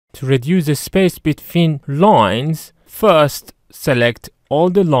to reduce the space between lines, first select all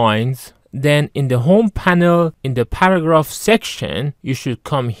the lines. Then in the home panel, in the paragraph section, you should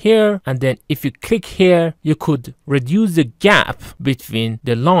come here, and then if you click here, you could reduce the gap between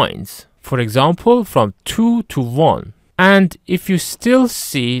the lines. For example, from 2 to 1. And if you still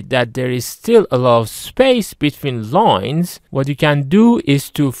see that there is still a lot of space between lines, what you can do is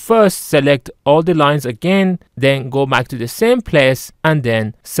to first select all the lines again, then go back to the same place and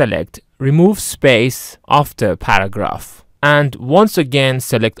then select remove space after paragraph. And once again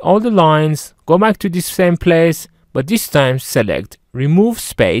select all the lines, go back to the same place, but this time select remove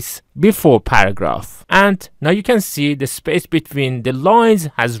space before paragraph. And now you can see the space between the lines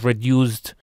has reduced